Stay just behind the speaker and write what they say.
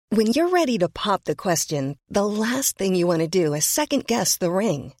When you're ready to pop the question, the last thing you want to do is second-guess the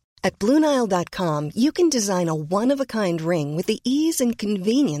ring. At BlueNile.com, you can design a one-of-a-kind ring with the ease and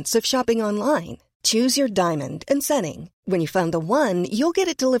convenience of shopping online. Choose your diamond and setting. When you find the one, you'll get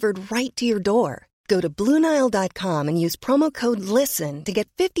it delivered right to your door. Go to BlueNile.com and use promo code LISTEN to get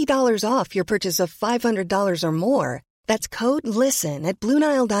 $50 off your purchase of $500 or more. That's code LISTEN at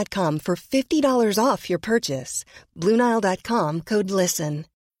BlueNile.com for $50 off your purchase. BlueNile.com, code LISTEN.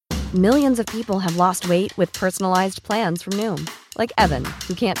 Millions of people have lost weight with personalized plans from Noom. Like Evan,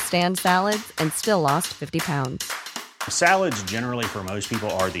 who can't stand salads and still lost 50 pounds. Salads generally for most people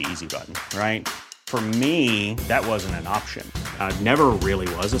are the easy button, right? For me, that wasn't an option. I never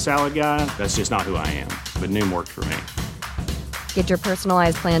really was a salad guy. That's just not who I am. But Noom worked for me. Get your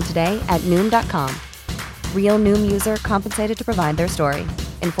personalized plan today at Noom.com. Real Noom user compensated to provide their story.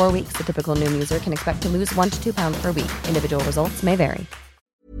 In 4 weeks, the typical Noom user can expect to lose 1 to 2 pounds per week. Individual results may vary.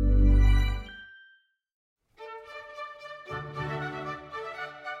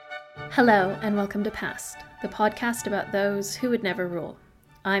 Hello and welcome to Past, the podcast about those who would never rule.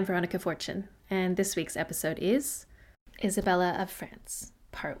 I'm Veronica Fortune, and this week's episode is Isabella of France,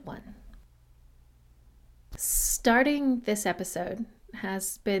 Part 1. Starting this episode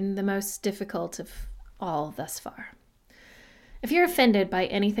has been the most difficult of all thus far. If you're offended by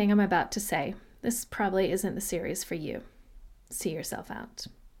anything I'm about to say, this probably isn't the series for you. See yourself out.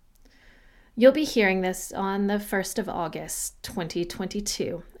 You'll be hearing this on the 1st of August,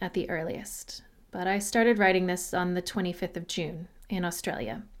 2022 at the earliest, but I started writing this on the 25th of June in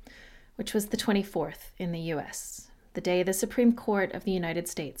Australia, which was the 24th in the US, the day the Supreme Court of the United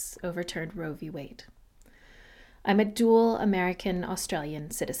States overturned Roe v. Wade. I'm a dual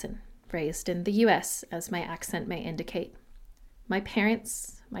American-Australian citizen, raised in the US, as my accent may indicate. My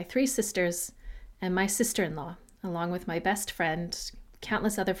parents, my 3 sisters, and my sister-in-law, along with my best friend,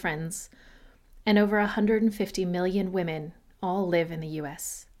 countless other friends, and over 150 million women all live in the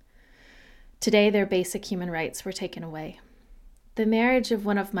US. Today, their basic human rights were taken away. The marriage of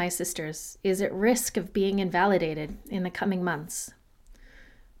one of my sisters is at risk of being invalidated in the coming months.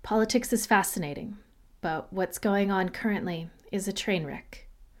 Politics is fascinating, but what's going on currently is a train wreck.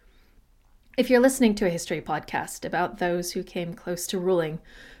 If you're listening to a history podcast about those who came close to ruling,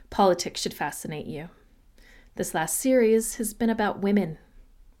 politics should fascinate you. This last series has been about women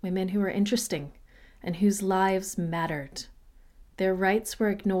who were interesting and whose lives mattered. Their rights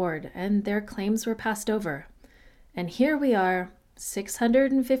were ignored and their claims were passed over. And here we are,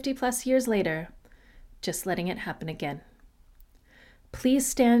 650 plus years later, just letting it happen again. Please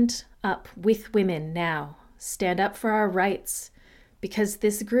stand up with women now. Stand up for our rights, because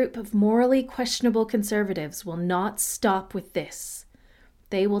this group of morally questionable conservatives will not stop with this.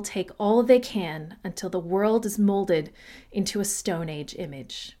 They will take all they can until the world is molded into a Stone Age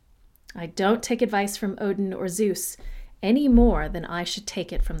image. I don't take advice from Odin or Zeus any more than I should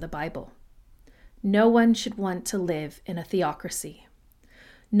take it from the Bible. No one should want to live in a theocracy.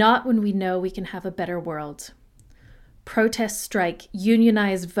 Not when we know we can have a better world. Protest, strike,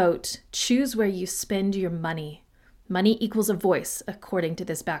 unionize, vote, choose where you spend your money. Money equals a voice, according to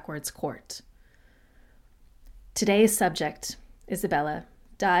this backwards court. Today's subject, Isabella,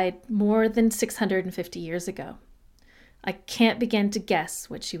 died more than 650 years ago. I can't begin to guess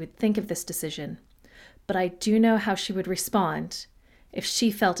what she would think of this decision, but I do know how she would respond if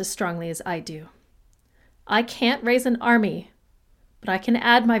she felt as strongly as I do. I can't raise an army, but I can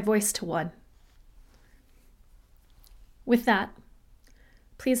add my voice to one. With that,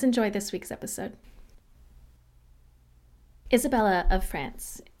 please enjoy this week's episode. Isabella of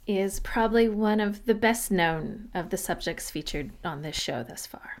France is probably one of the best known of the subjects featured on this show thus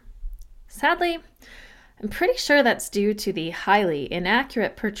far. Sadly, I'm pretty sure that's due to the highly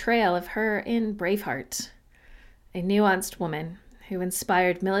inaccurate portrayal of her in Braveheart, a nuanced woman who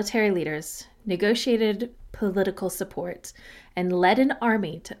inspired military leaders, negotiated political support, and led an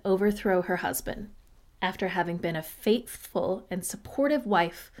army to overthrow her husband after having been a faithful and supportive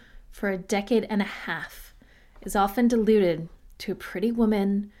wife for a decade and a half, is often deluded to a pretty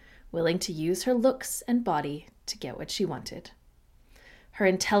woman willing to use her looks and body to get what she wanted. Her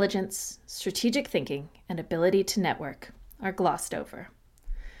intelligence, strategic thinking, and ability to network are glossed over.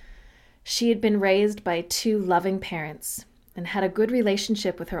 She had been raised by 2 loving parents and had a good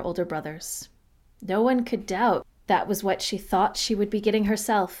relationship with her older brothers. No one could doubt that was what she thought she would be getting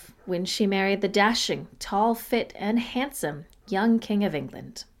herself when she married the dashing, tall, fit, and handsome young King of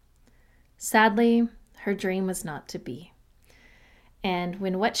England. Sadly, her dream was not to be. And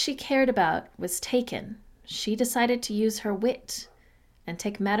when what she cared about was taken, she decided to use her wit and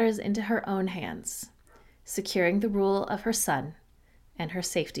take matters into her own hands, securing the rule of her son and her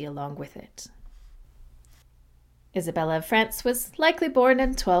safety along with it. Isabella of France was likely born in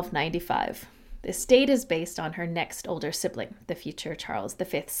 1295. This date is based on her next older sibling, the future Charles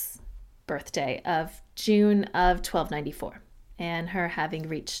V's birthday of June of 1294, and her having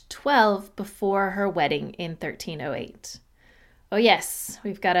reached 12 before her wedding in 1308. Oh yes,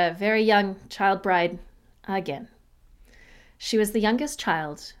 we've got a very young child bride again. She was the youngest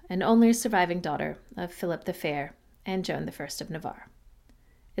child and only surviving daughter of Philip the Fair and Joan I of Navarre.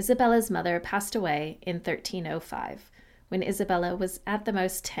 Isabella's mother passed away in 1305, when Isabella was at the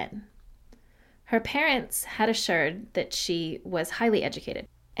most 10. Her parents had assured that she was highly educated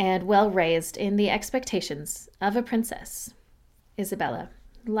and well raised in the expectations of a princess. Isabella,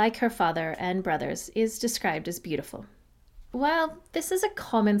 like her father and brothers, is described as beautiful. While this is a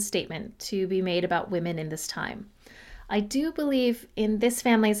common statement to be made about women in this time, I do believe in this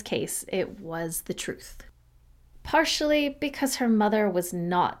family's case it was the truth. Partially because her mother was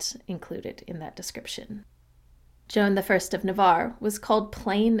not included in that description. Joan I of Navarre was called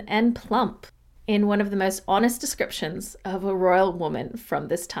plain and plump in one of the most honest descriptions of a royal woman from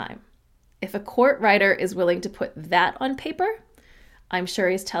this time. If a court writer is willing to put that on paper, I'm sure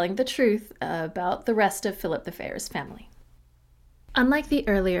he's telling the truth about the rest of Philip the Fair's family. Unlike the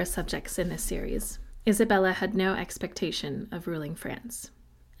earlier subjects in this series, Isabella had no expectation of ruling France.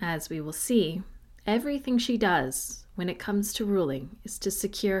 As we will see, everything she does when it comes to ruling is to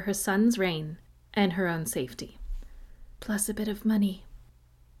secure her son's reign and her own safety, plus a bit of money.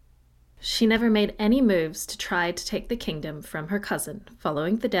 She never made any moves to try to take the kingdom from her cousin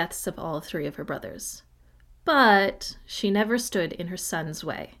following the deaths of all three of her brothers. But she never stood in her son's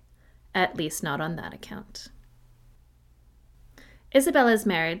way, at least not on that account. Isabella's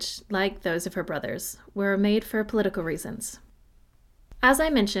marriage, like those of her brothers, were made for political reasons. As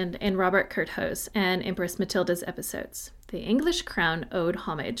I mentioned in Robert Curthose and Empress Matilda's episodes, the English crown owed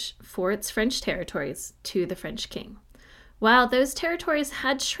homage for its French territories to the French king. While those territories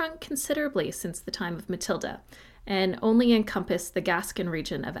had shrunk considerably since the time of Matilda and only encompassed the Gascon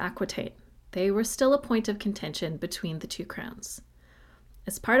region of Aquitaine, they were still a point of contention between the two crowns.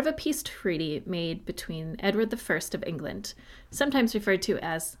 As part of a peace treaty made between Edward I of England, sometimes referred to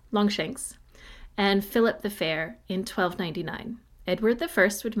as Longshanks, and Philip the Fair in 1299, Edward I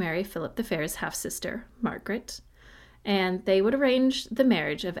would marry Philip the Fair's half-sister, Margaret, and they would arrange the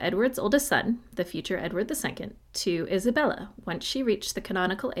marriage of Edward's oldest son, the future Edward II, to Isabella once she reached the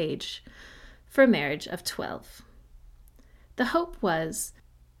canonical age for marriage of 12. The hope was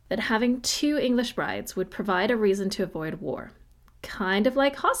that having two English brides would provide a reason to avoid war, kind of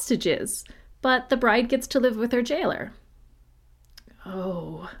like hostages, but the bride gets to live with her jailer.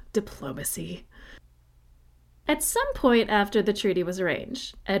 Oh, diplomacy. At some point after the treaty was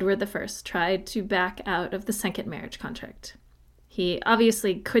arranged, Edward I tried to back out of the second marriage contract. He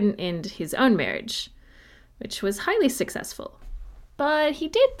obviously couldn't end his own marriage, which was highly successful, but he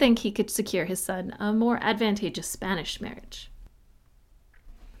did think he could secure his son a more advantageous Spanish marriage.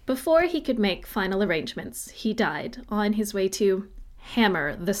 Before he could make final arrangements, he died on his way to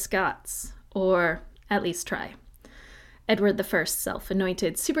hammer the Scots, or at least try. Edward I's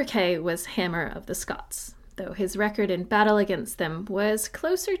self-anointed sobriquet was Hammer of the Scots, though his record in battle against them was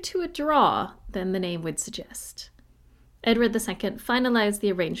closer to a draw than the name would suggest. Edward II finalized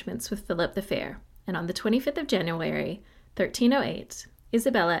the arrangements with Philip the Fair, and on the 25th of January, 1308,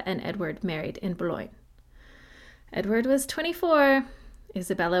 Isabella and Edward married in Boulogne. Edward was 24,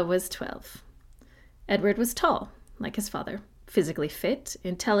 Isabella was 12. Edward was tall, like his father, physically fit,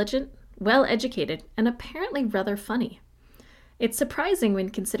 intelligent, well-educated, and apparently rather funny. It's surprising when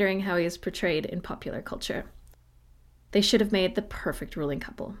considering how he is portrayed in popular culture. They should have made the perfect ruling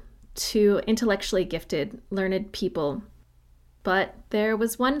couple. Two intellectually gifted, learned people. But there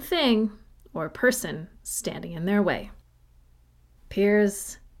was one thing, or person, standing in their way.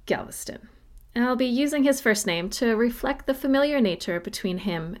 Piers Galveston. And I'll be using his first name to reflect the familiar nature between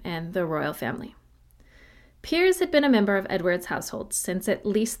him and the royal family. Piers had been a member of Edward's household since at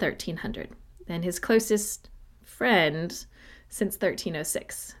least 1300, and his closest friend since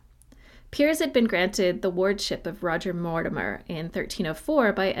 1306. Piers had been granted the wardship of Roger Mortimer in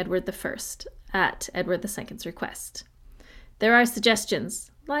 1304 by Edward I at Edward II's request. There are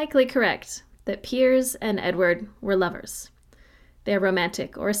suggestions, likely correct, that Piers and Edward were lovers. Their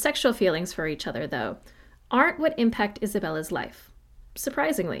romantic or sexual feelings for each other, though, aren't what impact Isabella's life,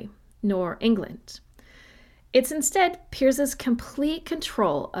 surprisingly, nor England. It's instead Piers's complete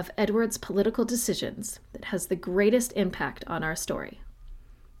control of Edward's political decisions that has the greatest impact on our story.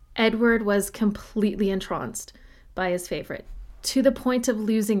 Edward was completely entranced by his favorite, to the point of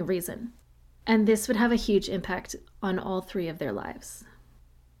losing reason, and this would have a huge impact on all three of their lives.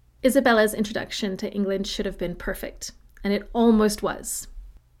 Isabella's introduction to England should have been perfect, and it almost was.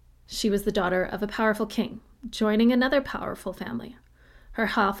 She was the daughter of a powerful king, joining another powerful family. Her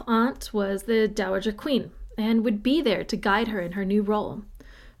half-aunt was the Dowager Queen, and would be there to guide her in her new role.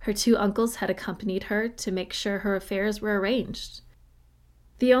 Her two uncles had accompanied her to make sure her affairs were arranged.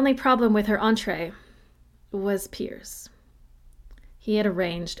 The only problem with her entree was Piers. He had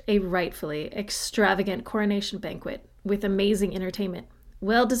arranged a rightfully extravagant coronation banquet with amazing entertainment,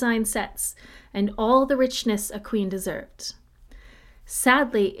 well-designed sets, and all the richness a queen deserved.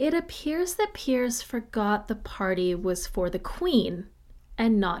 Sadly, it appears that Piers forgot the party was for the queen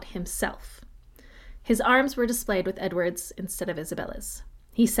and not himself. His arms were displayed with Edward's instead of Isabella's.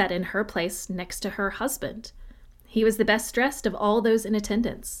 He sat in her place next to her husband. He was the best dressed of all those in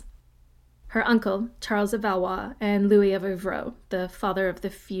attendance. Her uncle, Charles of Valois, and Louis of Evreux, the father of the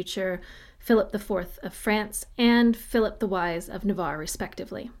future Philip IV of France and Philip the Wise of Navarre,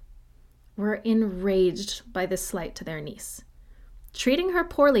 respectively, were enraged by this slight to their niece. Treating her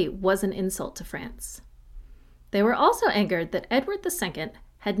poorly was an insult to France. They were also angered that Edward II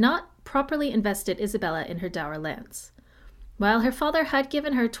had not properly invested Isabella in her dower lands. While her father had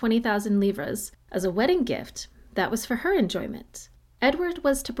given her 20,000 livres as a wedding gift, that was for her enjoyment. Edward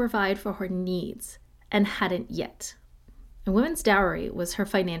was to provide for her needs, and hadn't yet. A woman's dowry was her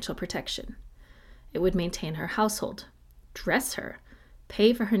financial protection. It would maintain her household, dress her,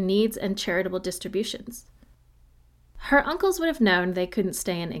 pay for her needs and charitable distributions. Her uncles would have known they couldn't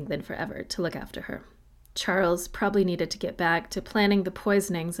stay in England forever to look after her. Charles probably needed to get back to planning the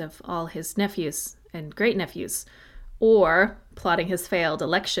poisonings of all his nephews and great-nephews, or plotting his failed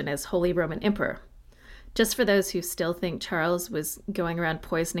election as Holy Roman Emperor. Just for those who still think Charles was going around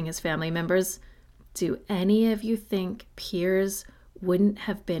poisoning his family members, do any of you think Piers wouldn't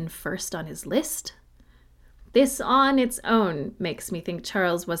have been first on his list? This on its own makes me think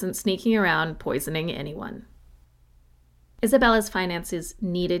Charles wasn't sneaking around poisoning anyone. Isabella's finances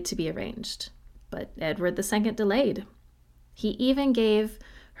needed to be arranged, but Edward II delayed. He even gave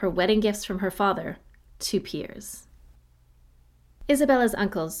her wedding gifts from her father to Piers. Isabella's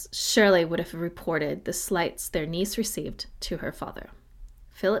uncles surely would have reported the slights their niece received to her father.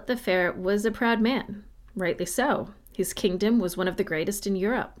 Philip the Fair was a proud man, rightly so. His kingdom was one of the greatest in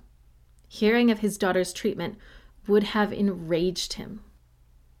Europe. Hearing of his daughter's treatment would have enraged him.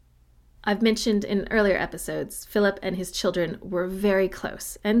 I've mentioned in earlier episodes, Philip and his children were very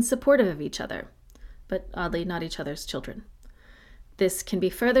close and supportive of each other, but oddly not each other's children. This can be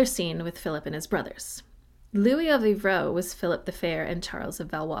further seen with Philip and his brothers. Louis of Evreux was Philip the Fair and Charles of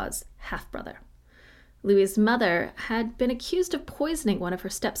Valois' half-brother. Louis's mother had been accused of poisoning one of her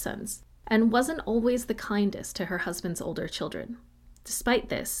stepsons and wasn't always the kindest to her husband's older children. Despite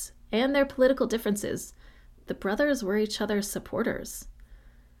this, and their political differences, the brothers were each other's supporters.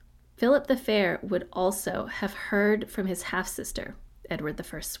 Philip the Fair would also have heard from his half-sister, Edward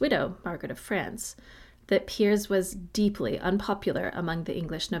I's widow, Margaret of France, that Piers was deeply unpopular among the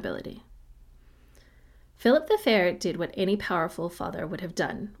English nobility. Philip the Fair did what any powerful father would have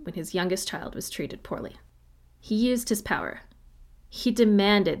done when his youngest child was treated poorly. He used his power. He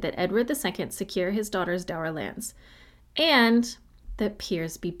demanded that Edward II secure his daughter's dower lands, and that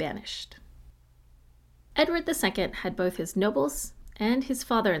Piers be banished. Edward II had both his nobles and his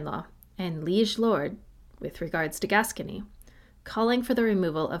father-in-law and liege lord, with regards to Gascony, calling for the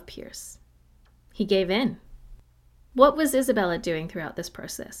removal of Piers. He gave in. What was Isabella doing throughout this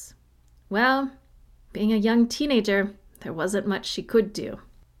process? Well, being a young teenager, there wasn't much she could do.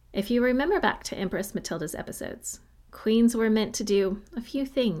 If you remember back to Empress Matilda's episodes, queens were meant to do a few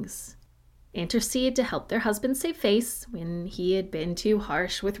things. Intercede to help their husband save face when he had been too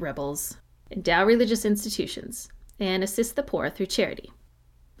harsh with rebels, endow religious institutions, and assist the poor through charity.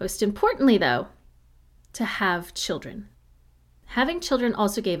 Most importantly, though, to have children. Having children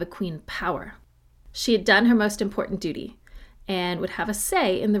also gave a queen power. She had done her most important duty and would have a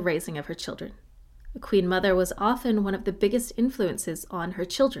say in the raising of her children. A queen mother was often one of the biggest influences on her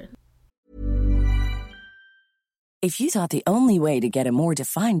children. If you thought the only way to get a more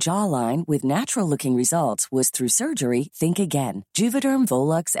defined jawline with natural-looking results was through surgery, think again. Juvederm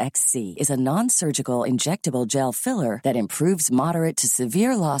Volux XC is a non-surgical injectable gel filler that improves moderate to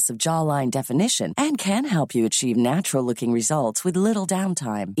severe loss of jawline definition and can help you achieve natural-looking results with little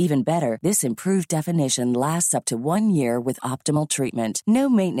downtime. Even better, this improved definition lasts up to 1 year with optimal treatment. No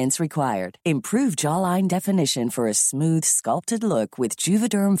maintenance required. Improve jawline definition for a smooth, sculpted look with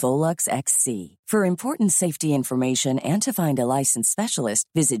Juvederm Volux XC. For important safety information and to find a licensed specialist,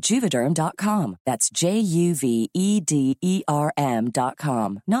 visit Juvederm.com. That's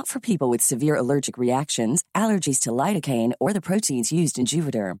JUVEDERM.com. Not for people with severe allergic reactions, allergies to lidocaine, or the proteins used in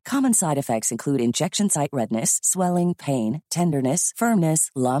Juvederm. Common side effects include injection site redness, swelling, pain, tenderness,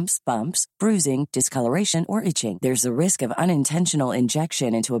 firmness, lumps, bumps, bruising, discoloration, or itching. There's a risk of unintentional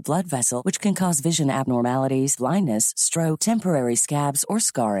injection into a blood vessel, which can cause vision abnormalities, blindness, stroke, temporary scabs, or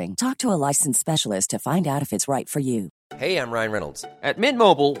scarring. Talk to a licensed specialist to find out if it's right for you. Hey, I'm Ryan Reynolds. At Mint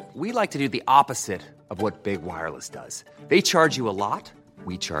Mobile, we like to do the opposite of what Big Wireless does. They charge you a lot,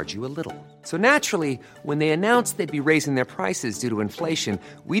 we charge you a little. So naturally, when they announced they'd be raising their prices due to inflation,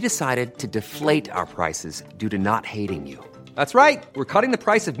 we decided to deflate our prices due to not hating you. That's right. We're cutting the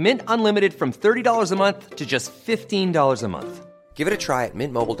price of Mint Unlimited from $30 a month to just $15 a month. Give it a try at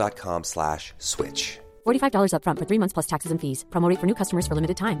mintmobile.com/switch. $45 up front for 3 months plus taxes and fees. Promo rate for new customers for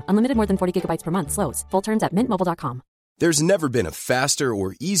limited time. Unlimited more than 40 gigabytes per month. Slows full terms at mintmobile.com. There's never been a faster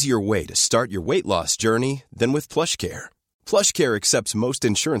or easier way to start your weight loss journey than with PlushCare. PlushCare accepts most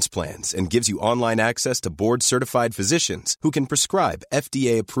insurance plans and gives you online access to board-certified physicians who can prescribe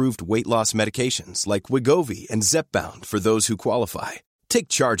FDA-approved weight loss medications like Wegovy and Zepbound for those who qualify. Take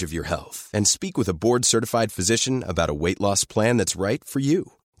charge of your health and speak with a board-certified physician about a weight loss plan that's right for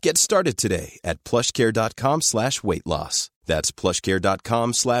you. Get started today at plushcare.com/weight loss. That's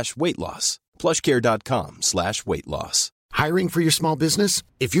plushcare.com/weight loss. plushcare.com/weight loss. Hiring for your small business?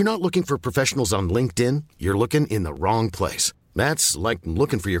 If you're not looking for professionals on LinkedIn, you're looking in the wrong place. That's like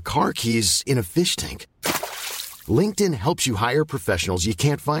looking for your car keys in a fish tank. LinkedIn helps you hire professionals you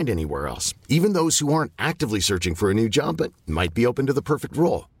can't find anywhere else, even those who aren't actively searching for a new job but might be open to the perfect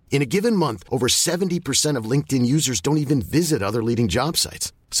role. In a given month, over 70% of LinkedIn users don't even visit other leading job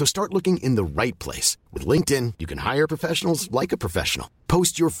sites. So start looking in the right place. With LinkedIn, you can hire professionals like a professional.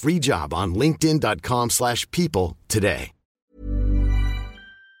 Post your free job on linkedin.com/people today.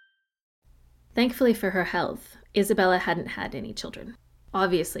 Thankfully for her health, Isabella hadn't had any children.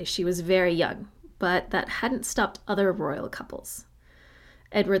 Obviously, she was very young, but that hadn't stopped other royal couples.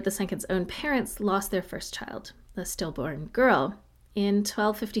 Edward II's own parents lost their first child, a stillborn girl, in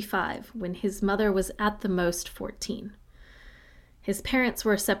 1255, when his mother was at the most 14. His parents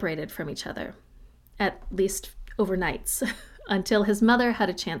were separated from each other, at least overnights, until his mother had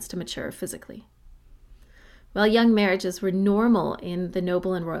a chance to mature physically. While young marriages were normal in the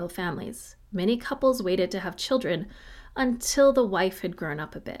noble and royal families, many couples waited to have children until the wife had grown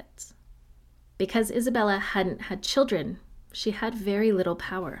up a bit. Because Isabella hadn't had children, she had very little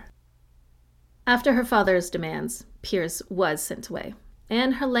power. After her father's demands, Piers was sent away,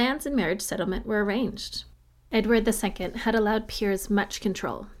 and her lands and marriage settlement were arranged. Edward II had allowed Piers much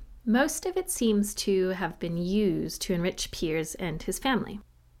control. Most of it seems to have been used to enrich Piers and his family.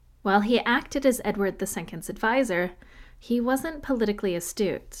 While he acted as Edward II's advisor, he wasn't politically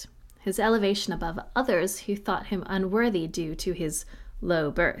astute. His elevation above others who thought him unworthy due to his low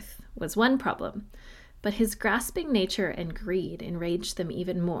birth was one problem, but his grasping nature and greed enraged them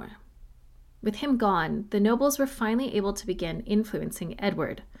even more. With him gone, the nobles were finally able to begin influencing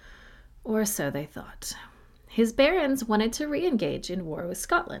Edward, or so they thought. His barons wanted to re-engage in war with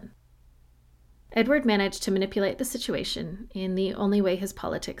Scotland. Edward managed to manipulate the situation in the only way his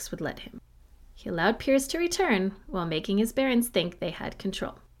politics would let him. He allowed Piers to return while making his barons think they had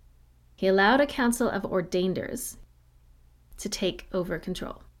control. He allowed a council of ordainers to take over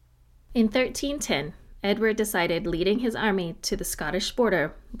control. In 1310, Edward decided leading his army to the Scottish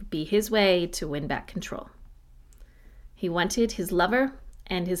border would be his way to win back control. He wanted his lover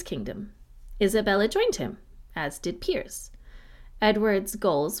and his kingdom. Isabella joined him, as did Piers. Edward's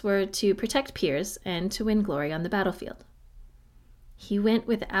goals were to protect Piers and to win glory on the battlefield. He went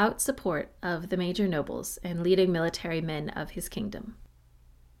without support of the major nobles and leading military men of his kingdom.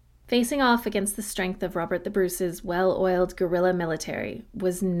 Facing off against the strength of Robert the Bruce's well-oiled guerrilla military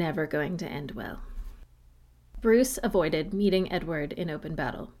was never going to end well. Bruce avoided meeting Edward in open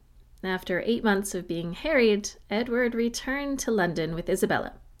battle. After 8 months of being harried, Edward returned to London with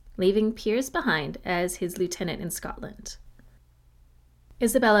Isabella, leaving Piers behind as his lieutenant in Scotland.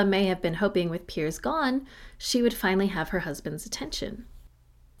 Isabella may have been hoping with Piers gone, she would finally have her husband's attention.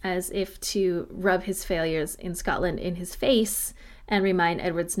 As if to rub his failures in Scotland in his face and remind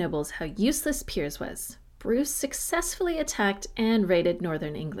Edward's nobles how useless Piers was, Bruce successfully attacked and raided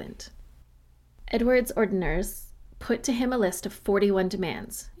northern England. Edward's ordiners put to him a list of 41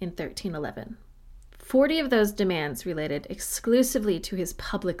 demands in 1311. 40 of those demands related exclusively to his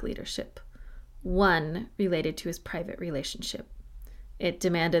public leadership. 1 related to his private relationship. It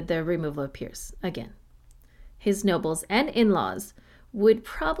demanded the removal of Piers again. His nobles and in-laws would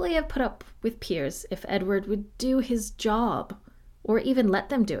probably have put up with Piers if Edward would do his job, or even let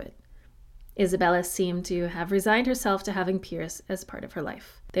them do it. Isabella seemed to have resigned herself to having Piers as part of her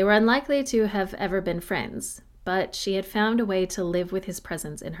life. They were unlikely to have ever been friends, but she had found a way to live with his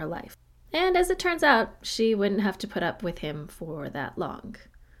presence in her life. And as it turns out, she wouldn't have to put up with him for that long.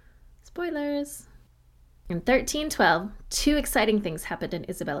 Spoilers! In 1312, two exciting things happened in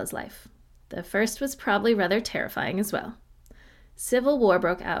Isabella's life. The first was probably rather terrifying as well. Civil war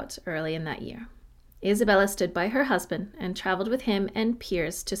broke out early in that year. Isabella stood by her husband and traveled with him and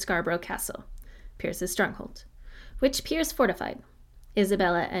Piers to Scarborough Castle, Piers's stronghold, which Piers fortified.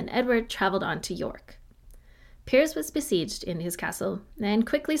 Isabella and Edward traveled on to York. Piers was besieged in his castle and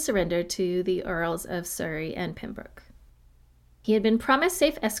quickly surrendered to the Earls of Surrey and Pembroke. He had been promised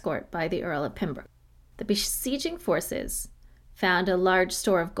safe escort by the Earl of Pembroke. The besieging forces found a large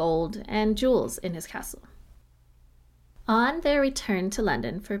store of gold and jewels in his castle. On their return to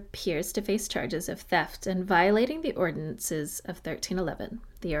London for Piers to face charges of theft and violating the ordinances of 1311,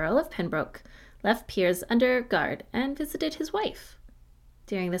 the Earl of Pembroke left Piers under guard and visited his wife.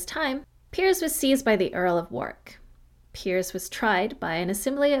 During this time, Piers was seized by the Earl of Warwick. Piers was tried by an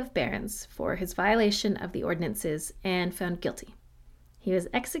assembly of barons for his violation of the ordinances and found guilty. He was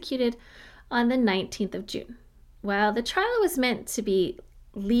executed on the 19th of June. While the trial was meant to be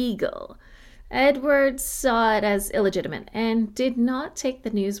legal, Edward saw it as illegitimate and did not take the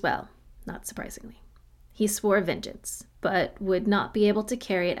news well, not surprisingly. He swore vengeance, but would not be able to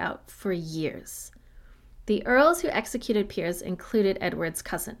carry it out for years. The earls who executed Piers included Edward's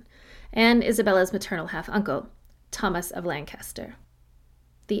cousin and Isabella's maternal half-uncle, Thomas of Lancaster,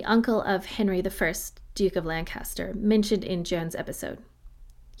 the uncle of Henry I, Duke of Lancaster, mentioned in Joan's episode.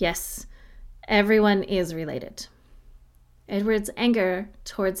 Yes, everyone is related. Edward's anger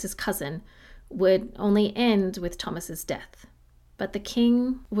towards his cousin would only end with Thomas's death, but the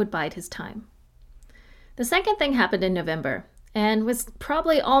king would bide his time. The second thing happened in November, and was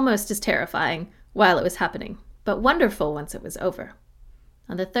probably almost as terrifying while it was happening, but wonderful once it was over.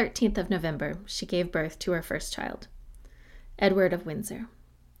 On the 13th of November, she gave birth to her first child, Edward of Windsor,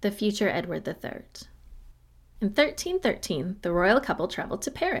 the future Edward III. In 1313, the royal couple traveled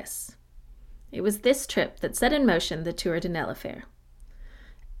to Paris. It was this trip that set in motion the Tour de Nesle affair.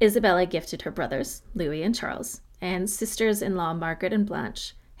 Isabella gifted her brothers, Louis and Charles, and sisters-in-law Margaret and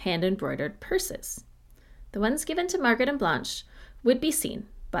Blanche, hand-embroidered purses. The ones given to Margaret and Blanche would be seen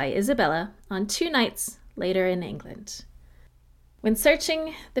by Isabella on 2 nights later in England. When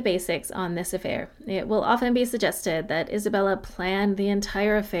searching the basics on this affair, it will often be suggested that Isabella planned the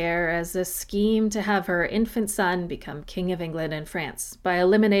entire affair as a scheme to have her infant son become King of England and France by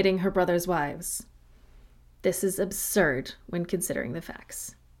eliminating her brother's wives. This is absurd when considering the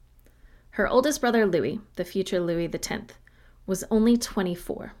facts. Her oldest brother Louis, the future Louis X, was only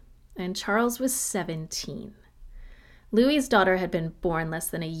 24, and Charles was 17. Louis's daughter had been born less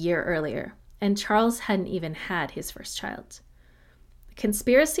than a year earlier, and Charles hadn't even had his first child. A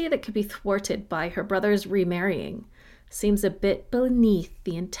conspiracy that could be thwarted by her brothers remarrying seems a bit beneath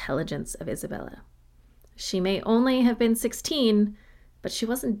the intelligence of Isabella. She may only have been 16, but she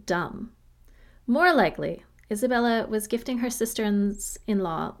wasn't dumb. More likely, Isabella was gifting her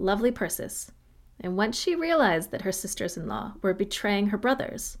sisters-in-law lovely purses, and once she realized that her sisters-in-law were betraying her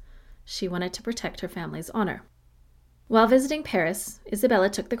brothers, she wanted to protect her family's honor. While visiting Paris, Isabella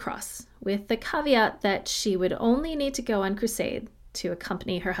took the cross, with the caveat that she would only need to go on crusade to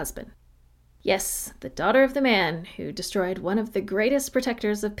accompany her husband. Yes, the daughter of the man who destroyed one of the greatest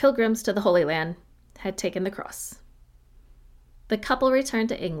protectors of pilgrims to the Holy Land had taken the cross. The couple returned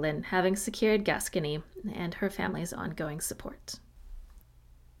to England, having secured Gascony and her family's ongoing support.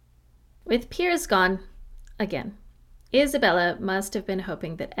 With Piers gone, again, Isabella must have been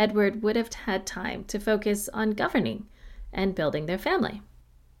hoping that Edward would have had time to focus on governing and building their family.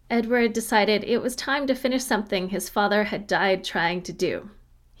 Edward decided it was time to finish something his father had died trying to do.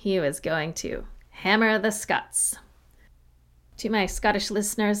 He was going to hammer the Scots. To my Scottish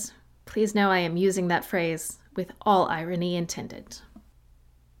listeners, please know I am using that phrase with all irony intended.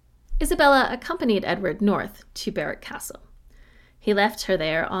 Isabella accompanied Edward north to Berwick Castle. He left her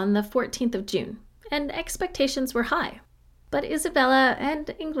there on the 14th of June, and expectations were high. But Isabella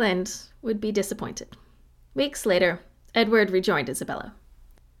and England would be disappointed. Weeks later, Edward rejoined Isabella.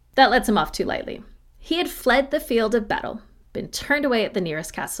 That lets him off too lightly. He had fled the field of battle, been turned away at the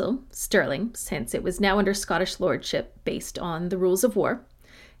nearest castle, Stirling, since it was now under Scottish lordship based on the rules of war,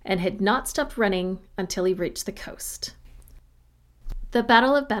 and had not stopped running until he reached the coast. The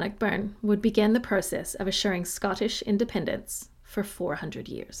Battle of Bannockburn would begin the process of assuring Scottish independence for 400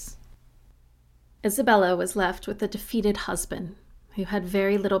 years. Isabella was left with a defeated husband, who had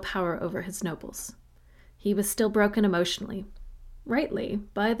very little power over his nobles. He was still broken emotionally, rightly,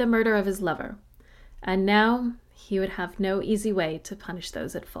 by the murder of his lover, and now he would have no easy way to punish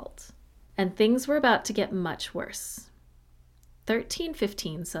those at fault. And things were about to get much worse.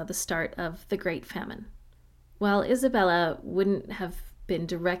 1315 saw the start of the Great Famine. While Isabella wouldn't have been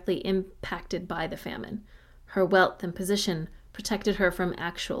directly impacted by the famine, her wealth and position protected her from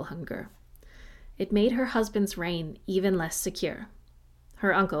actual hunger. It made her husband's reign even less secure.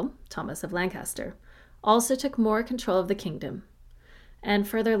 Her uncle, Thomas of Lancaster, also took more control of the kingdom and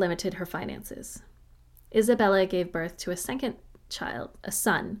further limited her finances. Isabella gave birth to a second child, a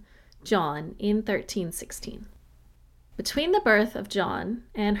son, John, in 1316. Between the birth of John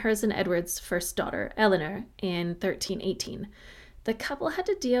and hers and Edward's first daughter, Eleanor, in 1318, the couple had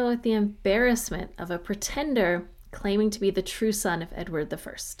to deal with the embarrassment of a pretender claiming to be the true son of Edward I.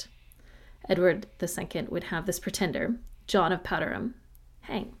 Edward II would have this pretender, John of Powderham,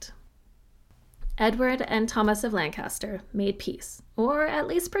 hanged. Edward and Thomas of Lancaster made peace, or at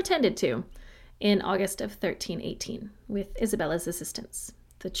least pretended to, in August of 1318, with Isabella's assistance.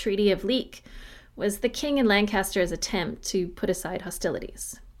 The Treaty of Leek was the king and Lancaster's attempt to put aside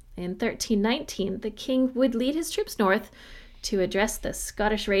hostilities. In 1319, the king would lead his troops north to address the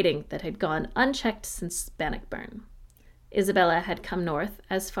Scottish raiding that had gone unchecked since Bannockburn. Isabella had come north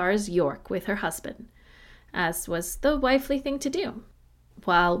as far as York with her husband, as was the wifely thing to do.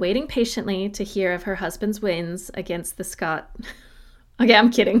 While waiting patiently to hear of her husband's wins against the Scot... Okay,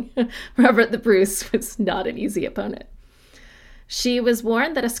 I'm kidding. Robert the Bruce was not an easy opponent. She was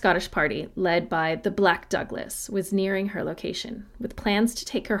warned that a Scottish party, led by the Black Douglas, was nearing her location, with plans to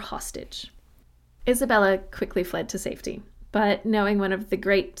take her hostage. Isabella quickly fled to safety, but knowing one of the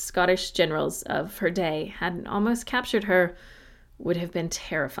great Scottish generals of her day hadn't almost captured her would have been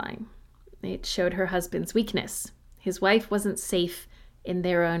terrifying. It showed her husband's weakness. His wife wasn't safe in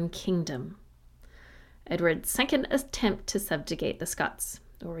their own kingdom. Edward's second attempt to subjugate the Scots,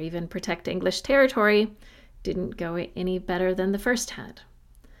 or even protect English territory, didn't go any better than the first had.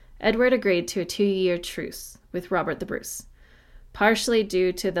 Edward agreed to a 2-year truce with Robert the Bruce, partially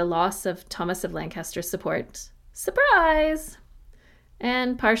due to the loss of Thomas of Lancaster's support, surprise,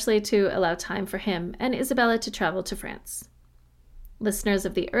 and partially to allow time for him and Isabella to travel to France. Listeners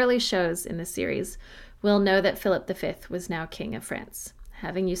of the early shows in the series will know that Philip V was now King of France,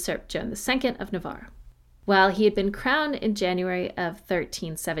 having usurped Joan II of Navarre. While he had been crowned in January of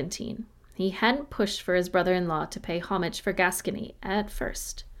 1317, he hadn't pushed for his brother-in-law to pay homage for Gascony at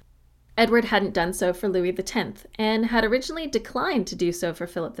first. Edward hadn't done so for Louis X, and had originally declined to do so for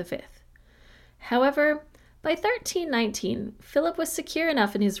Philip V. However, by 1319, Philip was secure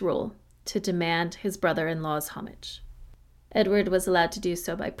enough in his rule to demand his brother-in-law's homage. Edward was allowed to do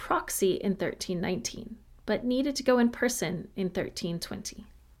so by proxy in 1319, but needed to go in person in 1320.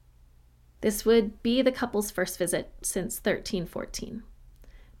 This would be the couple's first visit since 1314.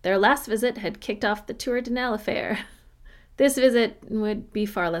 Their last visit had kicked off the Tour de Nesle affair. This visit would be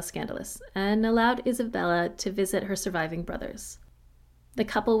far less scandalous and allowed Isabella to visit her surviving brothers. The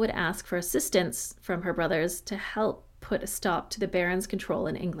couple would ask for assistance from her brothers to help put a stop to the Baron's control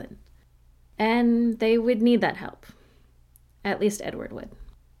in England. And they would need that help. At least Edward would.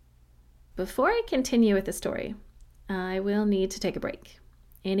 Before I continue with the story, I will need to take a break.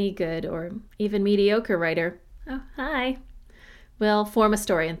 Any good or even mediocre writer, oh, hi, will form a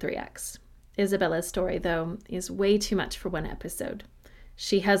story in 3 acts. Isabella's story, though, is way too much for one episode.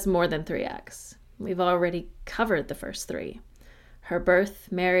 She has more than 3 acts. We've already covered the first 3. Her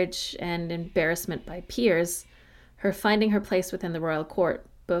birth, marriage, and embarrassment by peers, her finding her place within the royal court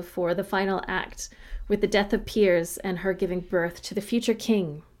before the final act with the death of Piers and her giving birth to the future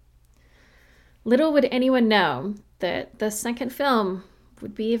king. Little would anyone know that the second film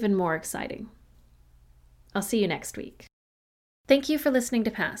would be even more exciting. I'll see you next week. Thank you for listening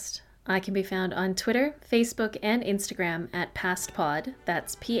to Past. I can be found on Twitter, Facebook, and Instagram at PastPod.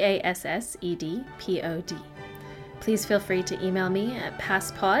 That's PASSEDPOD. Please feel free to email me at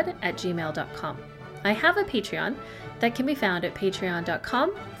pastpod@gmail.com. I have a Patreon that can be found at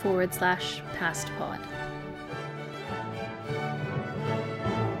patreon.com/pastpod.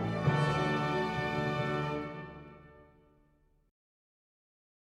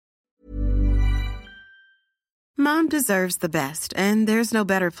 Mom deserves the best, and there's no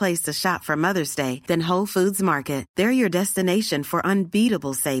better place to shop for Mother's Day than Whole Foods Market. They're your destination for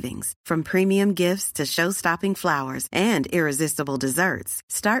unbeatable savings, from premium gifts to show-stopping flowers and irresistible desserts.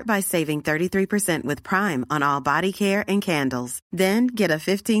 Start by saving 33% with Prime on all body care and candles. Then get a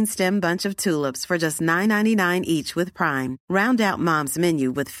 15-stem bunch of tulips for just $9.99 each with Prime. Round out Mom's menu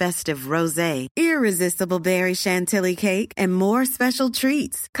with festive rosé, irresistible berry chantilly cake, and more special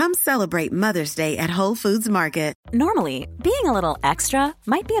treats. Come celebrate Mother's Day at Whole Foods Market. Normally, being a little extra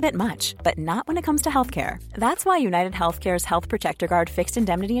might be a bit much, but not when it comes to healthcare. That's why United Healthcare's Health Protector Guard fixed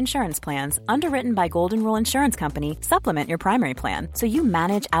indemnity insurance plans, underwritten by Golden Rule Insurance Company, supplement your primary plan so you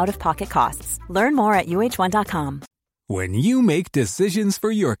manage out-of-pocket costs. Learn more at uh1.com. When you make decisions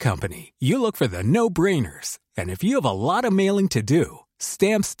for your company, you look for the no-brainers. And if you have a lot of mailing to do,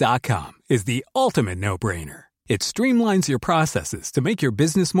 Stamps.com is the ultimate no-brainer. It streamlines your processes to make your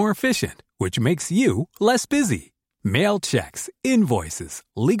business more efficient, which makes you less busy. Mail checks, invoices,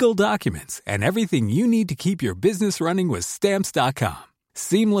 legal documents, and everything you need to keep your business running with Stamps.com.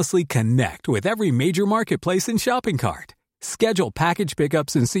 Seamlessly connect with every major marketplace and shopping cart. Schedule package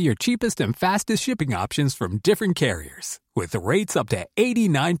pickups and see your cheapest and fastest shipping options from different carriers, with rates up to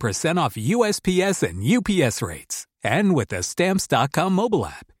 89% off USPS and UPS rates. And with the Stamps.com mobile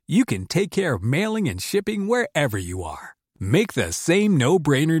app, you can take care of mailing and shipping wherever you are. Make the same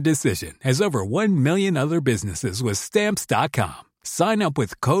no-brainer decision as over 1 million other businesses with Stamps.com. Sign up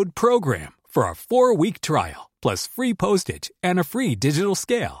with code PROGRAM for a 4-week trial, plus free postage and a free digital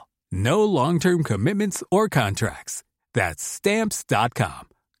scale. No long-term commitments or contracts. That's Stamps.com.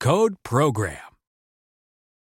 Code PROGRAM.